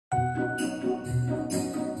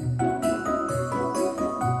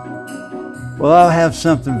Well, I have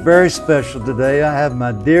something very special today. I have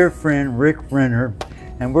my dear friend Rick Renner,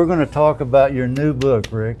 and we're going to talk about your new book,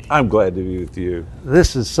 Rick. I'm glad to be with you.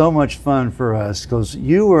 This is so much fun for us because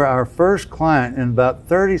you were our first client in about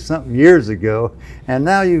 30-something years ago, and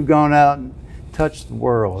now you've gone out and touched the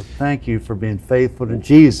world. Thank you for being faithful to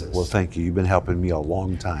Jesus. Well, thank you. You've been helping me a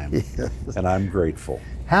long time, Yes. and I'm grateful.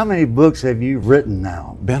 How many books have you written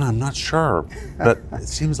now? Ben, I'm not sure, but it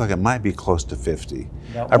seems like it might be close to 50.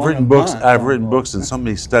 About I've one written a books. month, I've written almost. books and so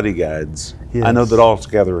many study guides. Yes. I know that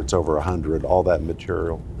altogether it's over 100. All that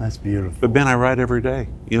material. That's beautiful. But Ben, I write every day.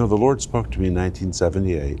 You know, the Lord spoke to me in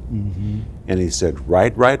 1978, and He said,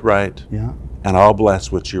 "Write, write, write, Yeah. and I'll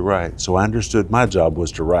bless what you write." So I understood my job was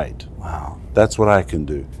to write. Wow. That's what I can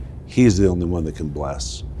do. He's the only one that can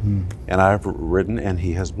bless. And I've written and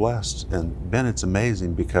He has blessed. And Ben, it's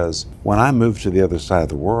amazing because when I moved to the other side of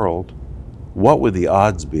the world, what would the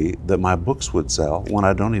odds be that my books would sell when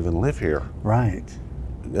I don't even live here? Right.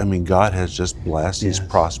 I mean, God has just blessed. He's Yes.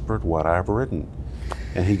 prospered what I've written,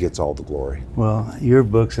 and He gets all the glory. Well, your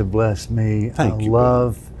books have blessed me. Thank I you,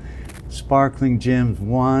 love Sparkling Gems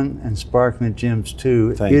 1 and Sparkling Gems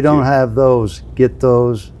 2. Thank if you don't you. have those, get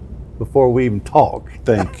those before we even talk.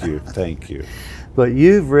 Thank you. Thank you. But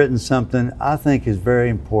you've written something I think is very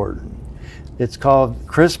important. It's called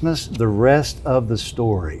Christmas, the Rest of the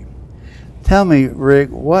Story. Tell me, Rick,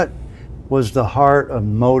 what was the heart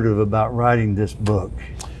and motive about writing this book?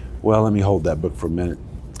 Well, let me hold that book for a minute.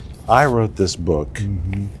 I wrote this book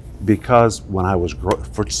because when I was,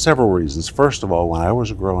 for several reasons. First of all, when I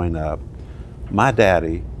was growing up, my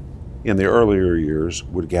daddy, in the earlier years,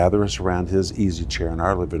 would gather us around his easy chair in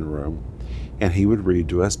our living room, and he would read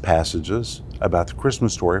to us passages about the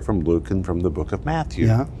Christmas story from Luke and from the book of Matthew.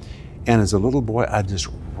 Yeah. And as a little boy, I just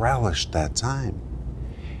relished that time.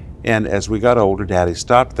 And as we got older, Daddy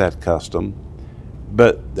stopped that custom.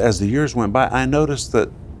 But as the years went by, I noticed that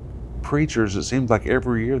preachers, it seemed like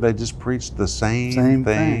every year they just preached the same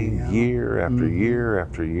thing, yeah. year after year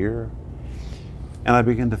after year. And I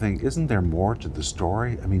began to think, isn't there more to the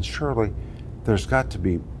story? I mean, surely there's got to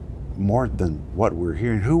be more than what we're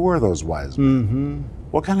hearing. Who were those wise men?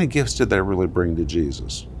 What kind of gifts did they really bring to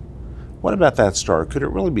Jesus? What about that star? Could it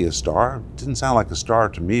really be a star? It didn't sound like a star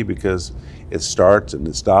to me because it starts and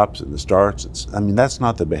it stops and it starts. I mean, that's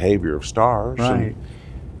not the behavior of stars. Right. And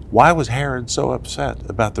why was Herod so upset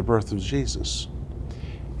about the birth of Jesus?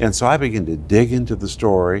 And so I began to dig into the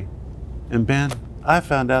story, and Ben, I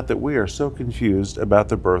found out that we are so confused about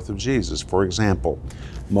the birth of Jesus. For example,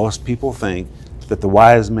 most people think that the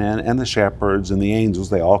wise men and the shepherds and the angels,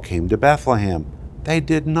 they all came to Bethlehem. They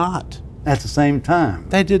did not. At the same time.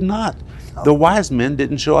 They did not. The wise men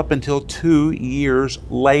didn't show up until 2 years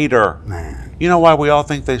later. Man. You know why we all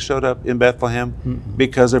think they showed up in Bethlehem?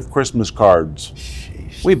 Because of Christmas cards.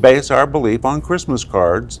 Sheesh. We base our belief on Christmas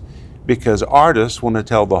cards because artists want to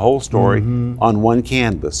tell the whole story on one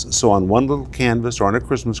canvas. So on one little canvas or on a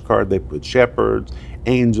Christmas card, they put shepherds,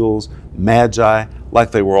 angels, magi,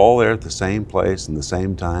 like they were all there at the same place and the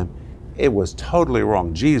same time. It was totally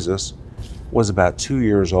wrong. Jesus was about 2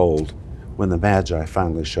 years old when the magi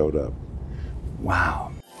finally showed up.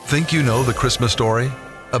 Wow. Think you know the Christmas story?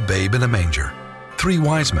 A babe in a manger, 3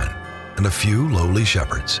 wise men, and a few lowly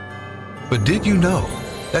shepherds. But did you know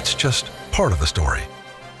that's just part of the story?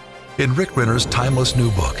 In Rick Renner's timeless new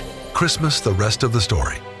book, Christmas, the Rest of the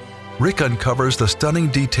Story, Rick uncovers the stunning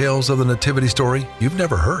details of the nativity story you've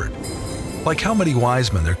never heard. Like how many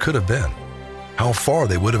wise men there could have been, how far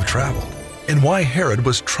they would have traveled, and why Herod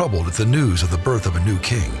was troubled at the news of the birth of a new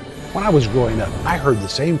king. When I was growing up, I heard the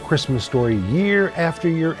same Christmas story year after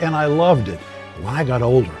year, and I loved it. When I got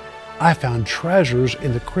older, I found treasures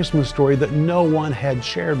in the Christmas story that no one had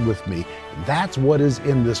shared with me. That's what is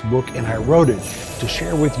in this book, and I wrote it to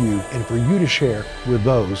share with you and for you to share with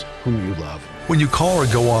those whom you love. When you call or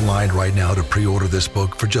go online right now to pre-order this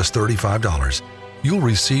book for just $35, you'll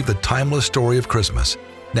receive the timeless story of Christmas,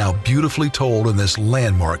 now beautifully told in this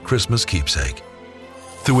landmark Christmas keepsake.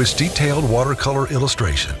 Through its detailed watercolor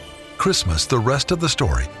illustration, Christmas, the Rest of the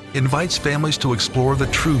Story, invites families to explore the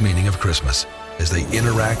true meaning of Christmas as they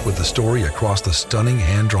interact with the story across the stunning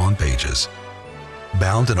hand-drawn pages.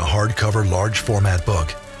 Bound in a hardcover large format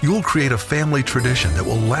book, you'll create a family tradition that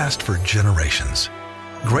will last for generations.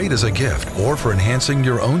 Great as a gift or for enhancing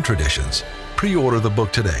your own traditions, pre-order the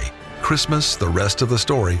book today, Christmas, the Rest of the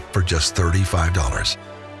Story, for just $35.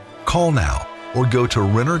 Call now or go to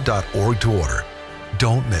Renner.org to order.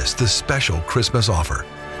 Don't miss this special Christmas offer.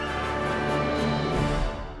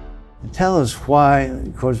 Tell us why,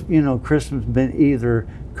 because, you know, Christmas has been either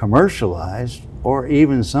commercialized or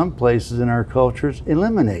even some places in our cultures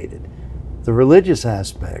eliminated. The religious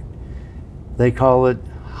aspect. They call it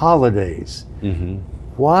holidays. Mm-hmm.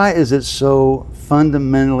 Why is it so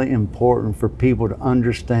fundamentally important for people to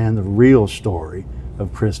understand the real story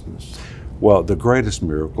of Christmas? Well, the greatest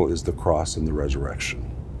miracle is the cross and the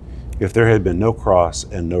resurrection. If there had been no cross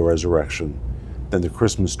and no resurrection, then the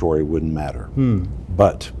Christmas story wouldn't matter.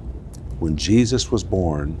 But when Jesus was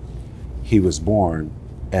born, he was born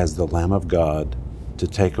as the Lamb of God to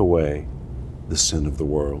take away the sin of the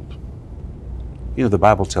world. You know, the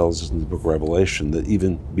Bible tells us in the book of Revelation that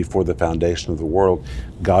even before the foundation of the world,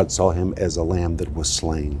 God saw him as a lamb that was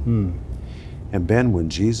slain. And Ben, when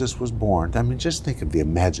Jesus was born, I mean, just think of the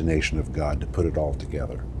imagination of God to put it all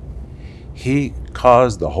together. He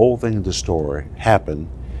caused the whole thing in the story happen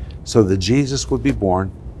so that Jesus would be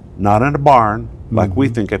born, not in a barn, like we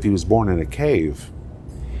think if he was born in a cave,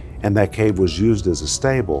 and that cave was used as a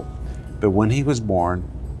stable. But when he was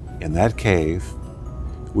born in that cave,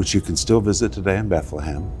 which you can still visit today in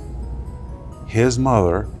Bethlehem, his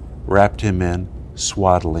mother wrapped him in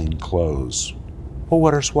swaddling clothes. Well,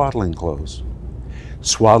 what are swaddling clothes?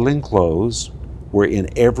 Swaddling clothes were in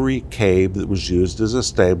every cave that was used as a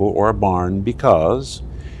stable or a barn, because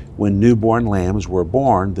when newborn lambs were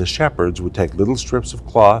born, the shepherds would take little strips of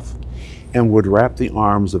cloth and would wrap the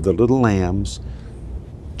arms of the little lambs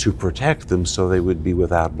to protect them so they would be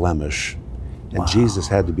without blemish. And Jesus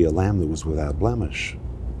had to be a lamb that was without blemish.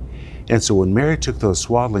 And so when Mary took those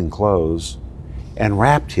swaddling clothes and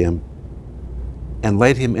wrapped him and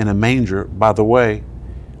laid him in a manger, by the way,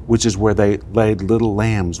 which is where they laid little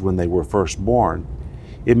lambs when they were first born,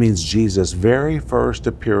 it means Jesus' very first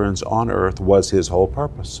appearance on earth was his whole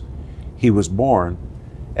purpose. He was born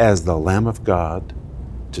as the Lamb of God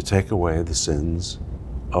to take away the sins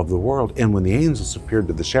of the world. And when the angels appeared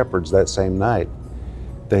to the shepherds that same night,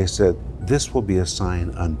 they said, "This will be a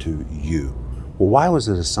sign unto you." Well, why was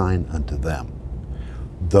it a sign unto them?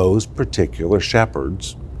 Those particular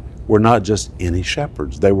shepherds were not just any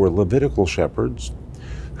shepherds. They were Levitical shepherds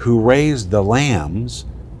who raised the lambs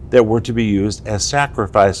that were to be used as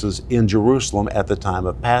sacrifices in Jerusalem at the time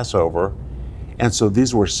of Passover. And so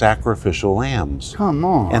these were sacrificial lambs. Come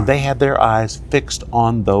on. And they had their eyes fixed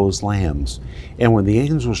on those lambs. And when the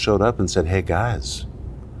angels showed up and said, "Hey guys,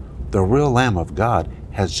 the real Lamb of God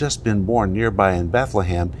has just been born nearby in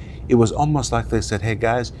Bethlehem," it was almost like they said, "Hey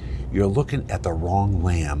guys, you're looking at the wrong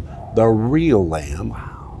lamb. The real lamb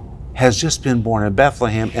has just been born in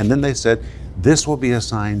Bethlehem." And then they said, "This will be a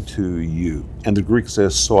sign to you." And the Greek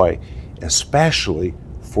says "soi," especially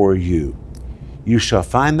for you. "You shall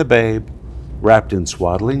find the babe wrapped in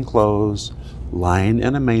swaddling clothes, lying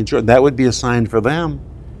in a manger." And that would be a sign for them,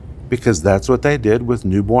 because that's what they did with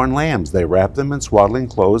newborn lambs. They wrapped them in swaddling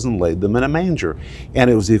clothes and laid them in a manger. And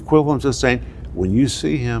it was the equivalent of saying, when you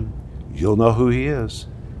see him, you'll know who he is,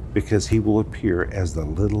 because he will appear as the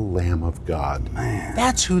little Lamb of God. Man.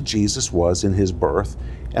 That's who Jesus was in his birth,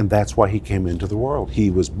 and that's why he came into the world.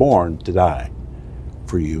 He was born to die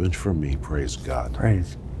for you and for me. Praise God.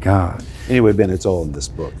 Praise God. Anyway, Ben, it's all in this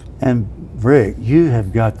book. And Rick, you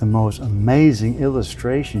have got the most amazing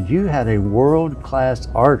illustrations. You had a world-class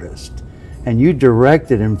artist, and you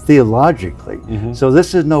directed him theologically. So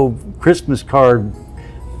this is no Christmas card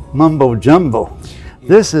mumbo jumbo.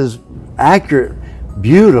 This is accurate,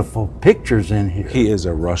 beautiful pictures in here. He is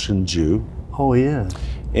a Russian Jew. Oh, he is.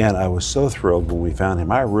 And I was so thrilled when we found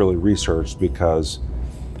him. I really researched, because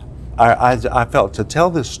I felt to tell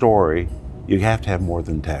this story, you have to have more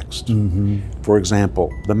than text. For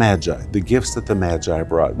example, the Magi, the gifts that the Magi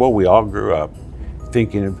brought. Well, we all grew up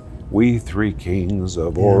thinking of "We three kings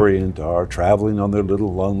of Orient are traveling on their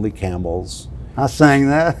little lonely camels, I sang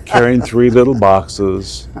that. carrying 3 little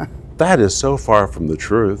boxes." That is so far from the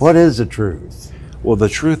truth. What is the truth? Well, the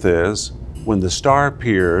truth is, when the star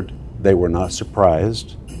appeared, they were not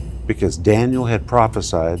surprised, because Daniel had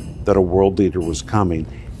prophesied that a world leader was coming,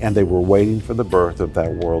 and they were waiting for the birth of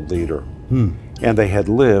that world leader. And they had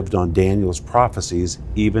lived on Daniel's prophecies,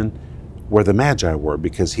 even where the Magi were,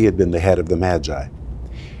 because he had been the head of the Magi.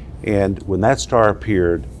 And when that star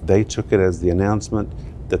appeared, they took it as the announcement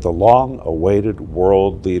that the long-awaited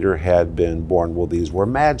world leader had been born. Well, these were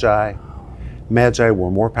Magi. Magi were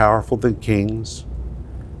more powerful than kings.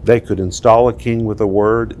 They could install a king with a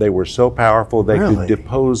word. They were so powerful they Really? could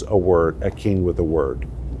depose a king with a word.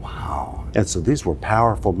 Wow. And so these were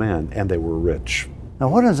powerful men, and they were rich. Now,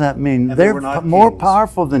 what does that mean? And they They're were not more kings.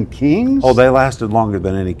 powerful than kings? Oh, they lasted longer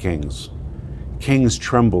than any kings. Kings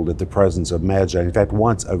trembled at the presence of Magi. In fact,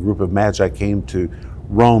 once a group of Magi came to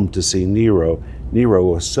Rome to see Nero. Nero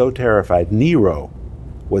was so terrified. Nero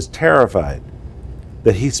was terrified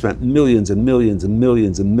that he spent millions and millions and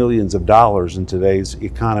millions and millions of dollars in today's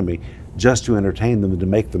economy just to entertain them and to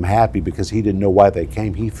make them happy because he didn't know why they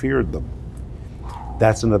came. He feared them.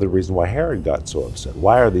 That's another reason why Herod got so upset.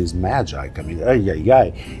 Why are these magi coming?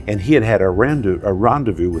 And he had had a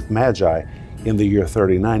rendezvous with magi in the year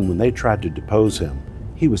 39 when they tried to depose him.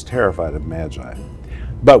 He was terrified of magi.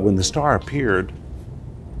 But when the star appeared,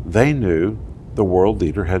 they knew the world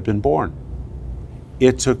leader had been born.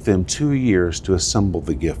 It took them 2 years to assemble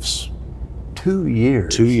the gifts. 2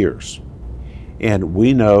 years? 2 years. And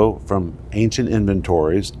we know from ancient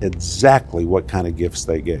inventories exactly what kind of gifts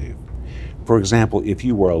they gave. For example, if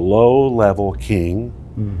you were a low-level king,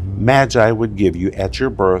 Magi would give you at your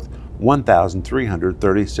birth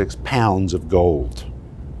 1,336 pounds of gold.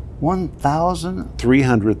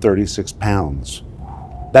 1,336 pounds.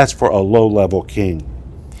 That's for a low-level king.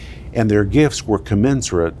 And their gifts were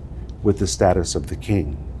commensurate with the status of the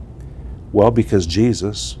king. Well, because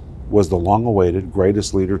Jesus was the long-awaited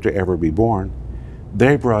greatest leader to ever be born,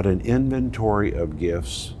 they brought an inventory of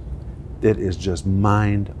gifts that is just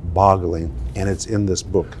mind-boggling, and it's in this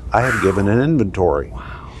book. I have given an inventory.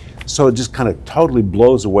 Wow. So it just kind of totally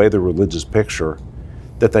blows away the religious picture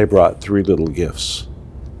that they brought 3 little gifts.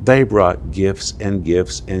 They brought gifts and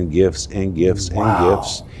gifts and gifts and gifts and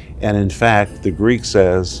gifts. And in fact, the Greek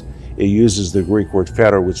says, it uses the Greek word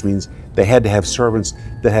phero, which means they had to have servants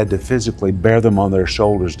that had to physically bear them on their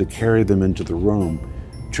shoulders to carry them into the room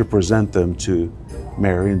to present them to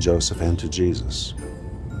Mary and Joseph and to Jesus.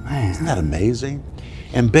 Man. Isn't that amazing?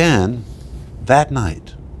 And then, that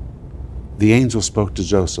night, the angel spoke to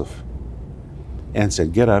Joseph and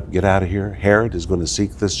said, get up, get out of here. Herod is going to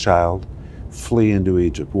seek this child, flee into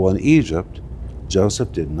Egypt. Well, in Egypt,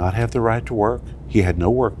 Joseph did not have the right to work. He had no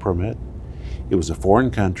work permit. It was a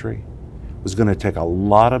foreign country. It was going to take a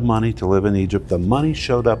lot of money to live in Egypt. The money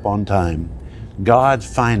showed up on time. God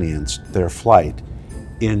financed their flight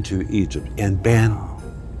into Egypt. And Ben,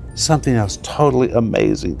 something else totally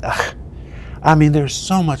amazing. I mean, there's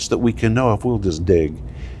so much that we can know if we'll just dig.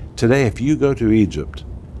 Today, if you go to Egypt,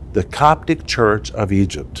 the Coptic Church of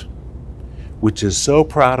Egypt, which is so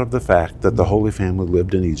proud of the fact that the Holy Family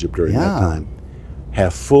lived in Egypt during that time,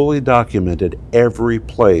 have fully documented every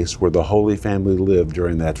place where the Holy Family lived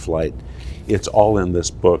during that flight. It's all in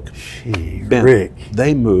this book. Gee, Ben, Rick.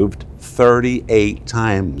 they moved 38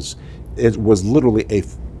 times. It was literally a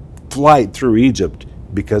flight through Egypt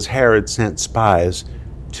because Herod sent spies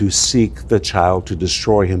to seek the child, to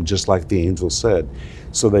destroy him, just like the angel said.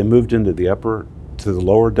 So they moved into the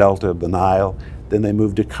lower delta of the Nile, then they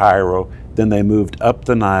moved to Cairo, then they moved up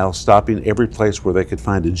the Nile, stopping every place where they could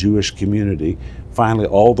find a Jewish community, finally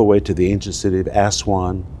all the way to the ancient city of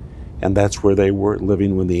Aswan, and that's where they were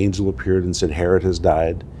living when the angel appeared and said, Herod has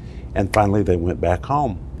died, and finally they went back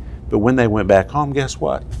home. But when they went back home, guess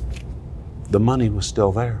what? The money was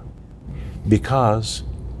still there, because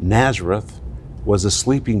Nazareth was a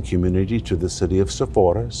sleeping community to the city of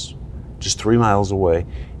Sepphoris, just 3 miles away,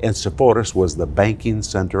 and Sepphoris was the banking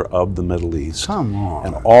center of the Middle East. Come on.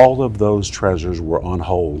 And all of those treasures were on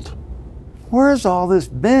hold. Where's all this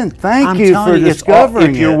been? I'm Thank you telling for you,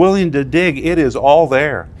 discovering if you're it. willing to dig, it is all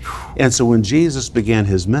there. And so when Jesus began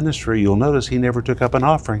his ministry, you'll notice he never took up an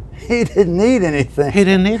offering. He didn't need anything. He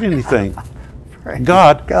didn't need anything. Praise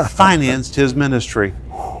God financed his ministry.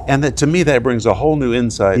 And that, to me, that brings a whole new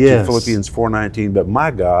insight Yes. to Philippians 4:19. But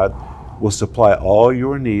my God will supply all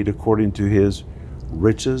your need according to his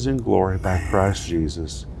riches and glory by Christ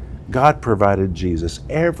Jesus. God provided Jesus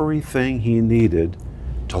everything he needed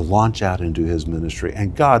to launch out into his ministry.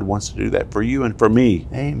 And God wants to do that for you and for me.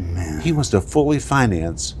 Amen. He wants to fully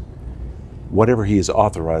finance whatever he has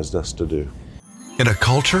authorized us to do. In a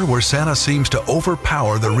culture where Santa seems to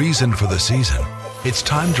overpower the reason for the season, it's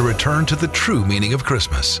time to return to the true meaning of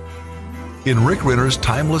Christmas. In Rick Renner's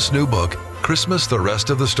timeless new book, Christmas: The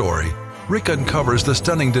Rest of the Story, Rick uncovers the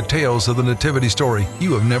stunning details of the nativity story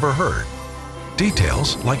you have never heard.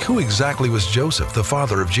 Details like who exactly was Joseph, the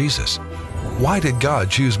father of Jesus? Why did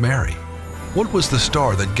God choose Mary? What was the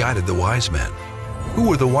star that guided the wise men? Who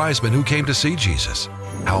were the wise men who came to see Jesus?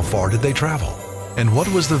 How far did they travel? And what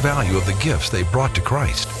was the value of the gifts they brought to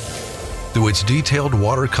Christ? Through its detailed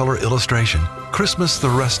watercolor illustration, Christmas: The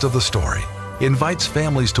Rest of the Story invites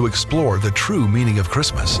families to explore the true meaning of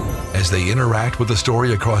Christmas as they interact with the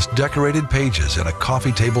story across decorated pages in a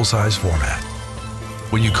coffee table-sized format.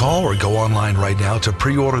 When you call or go online right now to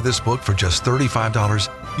pre-order this book for just $35,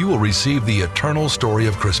 you will receive the eternal story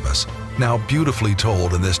of Christmas, now beautifully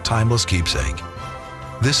told in this timeless keepsake.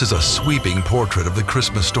 This is a sweeping portrait of the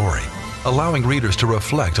Christmas story, allowing readers to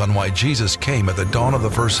reflect on why Jesus came at the dawn of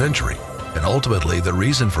the first century and ultimately the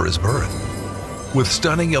reason for his birth. With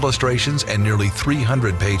stunning illustrations and nearly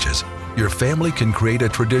 300 pages, your family can create a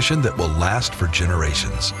tradition that will last for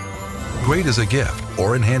generations. Great as a gift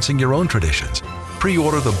or enhancing your own traditions.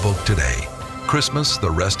 Pre-order the book today. Christmas,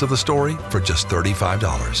 the Rest of the Story, for just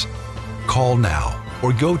 $35. Call now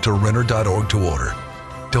or go to Renner.org to order.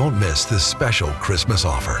 Don't miss this special Christmas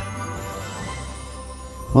offer.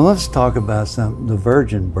 Well, let's talk about the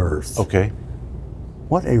virgin birth. Okay.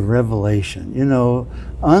 What a revelation. You know,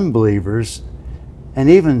 unbelievers and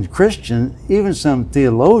even Christians, even some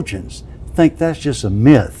theologians, think that's just a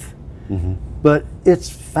myth. Mm-hmm. But it's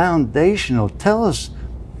foundational. Tell us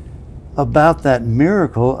about that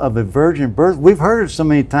miracle of a virgin birth. We've heard it so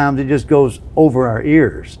many times it just goes over our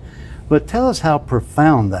ears. But tell us how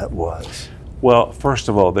profound that was. Well, first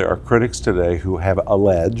of all, there are critics today who have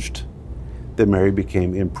alleged that Mary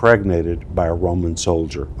became impregnated by a Roman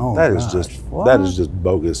soldier. Oh, that gosh. is just What? that is just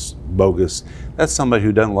bogus. That's somebody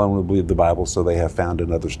who doesn't want to believe the Bible, so they have found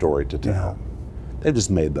another story to tell. They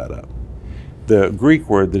just made that up. The Greek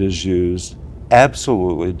word that is used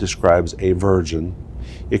absolutely describes a virgin.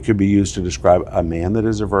 It could be used to describe a man that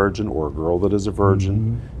is a virgin or a girl that is a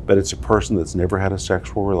virgin, but it's a person that's never had a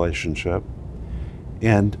sexual relationship.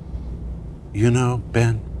 And you know,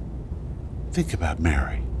 Ben, think about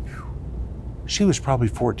Mary. She was probably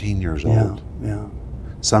 14 years old. Yeah.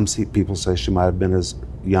 Some people say she might have been as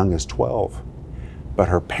young as 12. But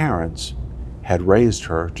her parents had raised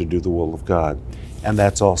her to do the will of God. And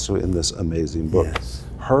that's also in this amazing book. Yes.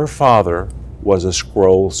 Her father was a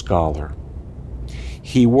scroll scholar.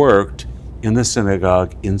 He worked in the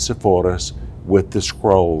synagogue in Sepphoris with the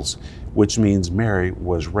scrolls, which means Mary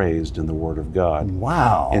was raised in the Word of God.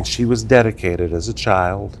 Wow. And she was dedicated as a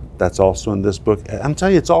child. That's also in this book. I'm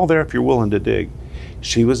telling you, it's all there if you're willing to dig.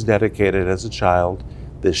 She was dedicated as a child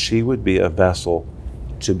that she would be a vessel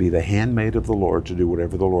to be the handmaid of the Lord, to do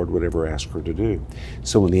whatever the Lord would ever ask her to do.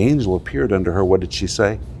 So when the angel appeared unto her, what did she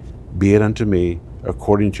say? Be it unto me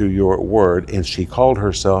according to your word. And she called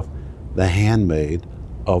herself the handmaid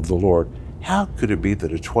of the Lord. How could it be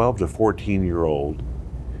that a 12 to 14-year-old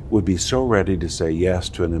would be so ready to say yes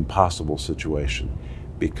to an impossible situation?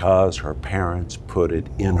 Because her parents put it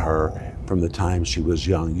in her from the time she was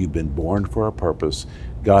young. You've been born for a purpose.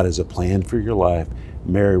 God has a plan for your life.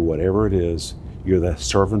 Mary, whatever it is, you're the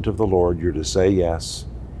servant of the Lord. You're to say yes.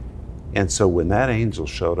 And so when that angel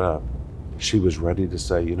showed up, she was ready to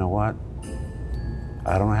say, you know what?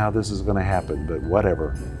 I don't know how this is going to happen, but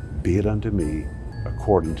whatever. Be it unto me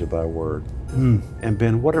according to thy word. And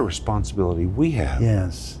Ben, what a responsibility we have.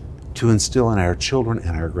 Yes. To instill in our children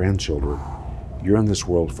and our grandchildren, you're in this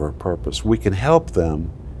world for a purpose. We can help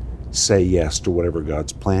them say yes to whatever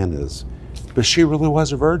God's plan is. But she really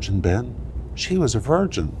was a virgin, Ben. She was a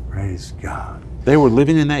virgin. Praise God. They were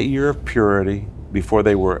living in that year of purity before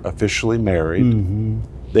they were officially married.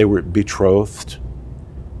 They were betrothed,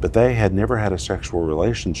 but they had never had a sexual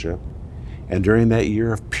relationship. And during that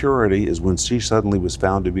year of purity is when she suddenly was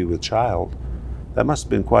found to be with child. That must have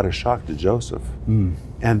been quite a shock to Joseph.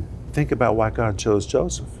 And think about why God chose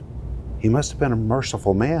Joseph. He must have been a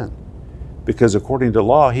merciful man, because according to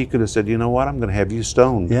law, he could have said, you know what, I'm going to have you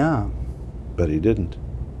stoned. Yeah. But he didn't.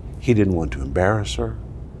 He didn't want to embarrass her.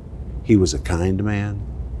 He was a kind man.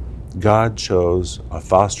 God chose a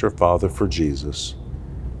foster father for Jesus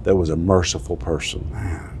that was a merciful person.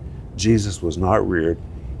 Jesus was not reared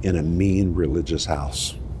in a mean religious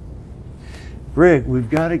house. Rick, we've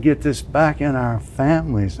got to get this back in our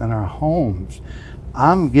families and our homes.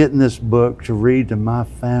 I'm getting this book to read to my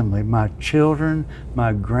family, my children,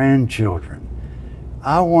 my grandchildren.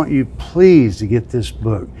 I want you please to get this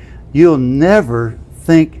book. You'll never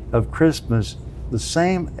think of Christmas the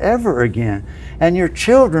same ever again. And your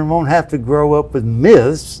children won't have to grow up with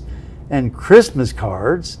myths and Christmas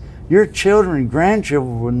cards. Your children and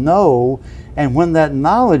grandchildren will know, and when that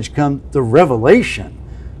knowledge comes, the revelation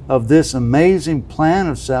of this amazing plan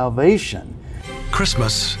of salvation.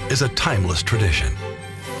 Christmas is a timeless tradition.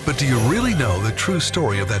 But do you really know the true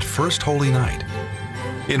story of that first holy night?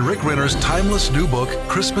 In Rick Renner's timeless new book,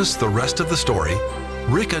 Christmas, the Rest of the Story,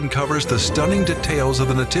 Rick uncovers the stunning details of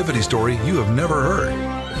the nativity story you have never heard.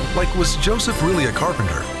 Like, was Joseph really a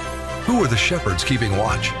carpenter? Who were the shepherds keeping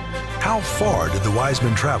watch? How far did the wise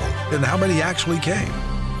men travel, and how many actually came?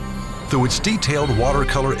 Through its detailed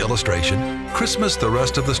watercolor illustration, Christmas, the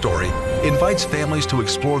Rest of the Story invites families to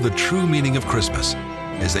explore the true meaning of Christmas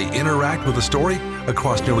as they interact with the story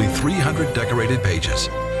across nearly 300 decorated pages.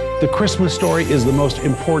 The Christmas story is the most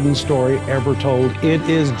important story ever told. It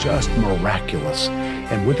is just miraculous.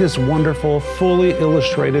 And with this wonderful, fully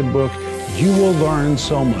illustrated book, you will learn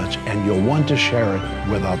so much, and you'll want to share it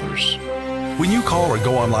with others. When you call or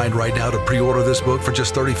go online right now to pre-order this book for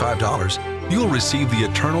just $35, you'll receive the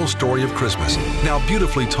eternal story of Christmas, now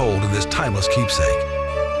beautifully told in this timeless keepsake.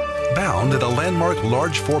 Bound in a landmark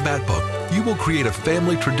large format book, you will create a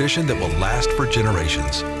family tradition that will last for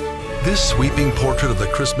generations. This sweeping portrait of the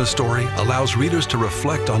Christmas story allows readers to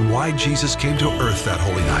reflect on why Jesus came to earth that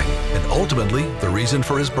holy night, and ultimately the reason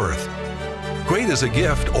for his birth. Great as a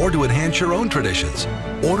gift or to enhance your own traditions.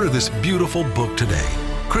 Order this beautiful book today.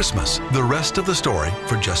 Christmas, the rest of the story,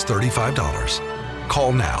 for just $35.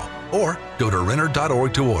 Call now or go to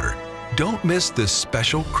Renner.org to order. Don't miss this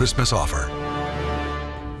special Christmas offer.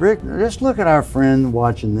 Rick, just look at our friend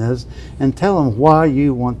watching this and tell them why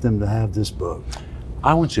you want them to have this book.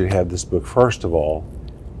 I want you to have this book, first of all,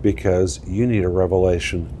 because you need a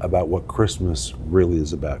revelation about what Christmas really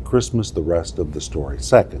is about. Christmas, the rest of the story.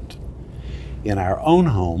 Second, in our own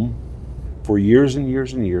home, for years and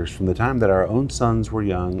years and years, from the time that our own sons were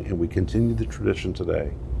young, and we continue the tradition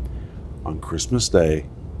today, on Christmas Day,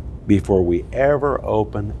 before we ever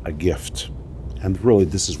open a gift, and really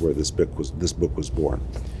this is where this book was born.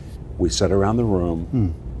 We sit around the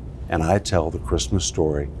room and I tell the Christmas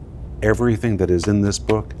story. Everything that is in this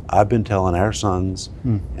book, I've been telling our sons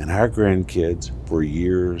and our grandkids for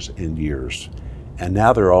years and years. And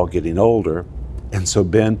now they're all getting older. And so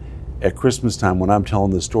Ben, at Christmas time, when I'm telling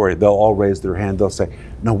the story, they'll all raise their hand. They'll say,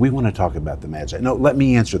 no, we want to talk about the Magi. No, let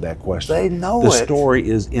me answer that question. They know the it. story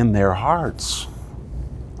is in their hearts.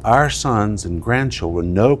 Our sons and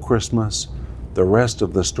grandchildren know Christmas, the rest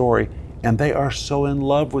of the story, and they are so in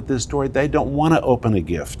love with this story, they don't want to open a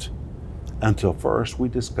gift until first we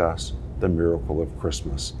discuss the miracle of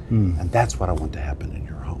Christmas. And that's what I want to happen in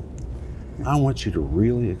your home. I want you to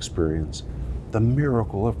really experience the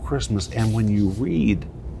miracle of Christmas. And when you read,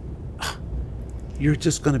 you're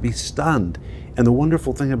just going to be stunned. And the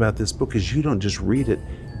wonderful thing about this book is you don't just read it.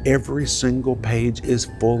 Every single page is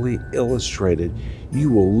fully illustrated. You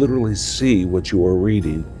will literally see what you are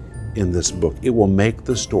reading in this book. It will make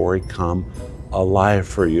the story come alive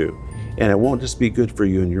for you. And it won't just be good for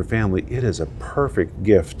you and your family. It is a perfect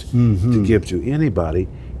gift to give to anybody.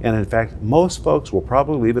 And in fact, most folks will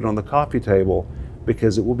probably leave it on the coffee table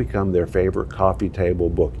because it will become their favorite coffee table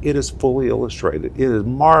book. It is fully illustrated. It is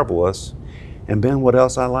marvelous. And Ben, what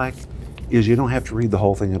else I like is you don't have to read the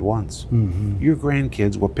whole thing at once. Your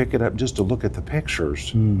grandkids will pick it up just to look at the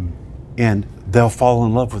pictures and they'll fall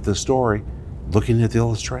in love with the story looking at the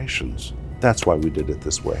illustrations. That's why we did it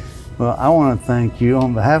this way. Well, I want to thank you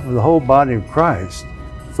on behalf of the whole body of Christ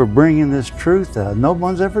for bringing this truth out. No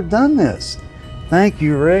one's ever done this. Thank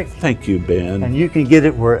you, Rick. Thank you, Ben. And you can get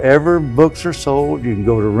it wherever books are sold. You can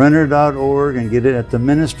go to Renner.org and get it at the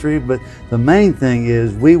ministry. But the main thing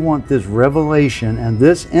is we want this revelation and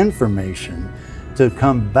this information to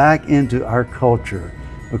come back into our culture,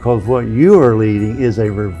 because what you are leading is a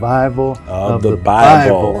revival of the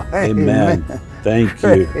Bible. Amen. Thank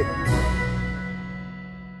you.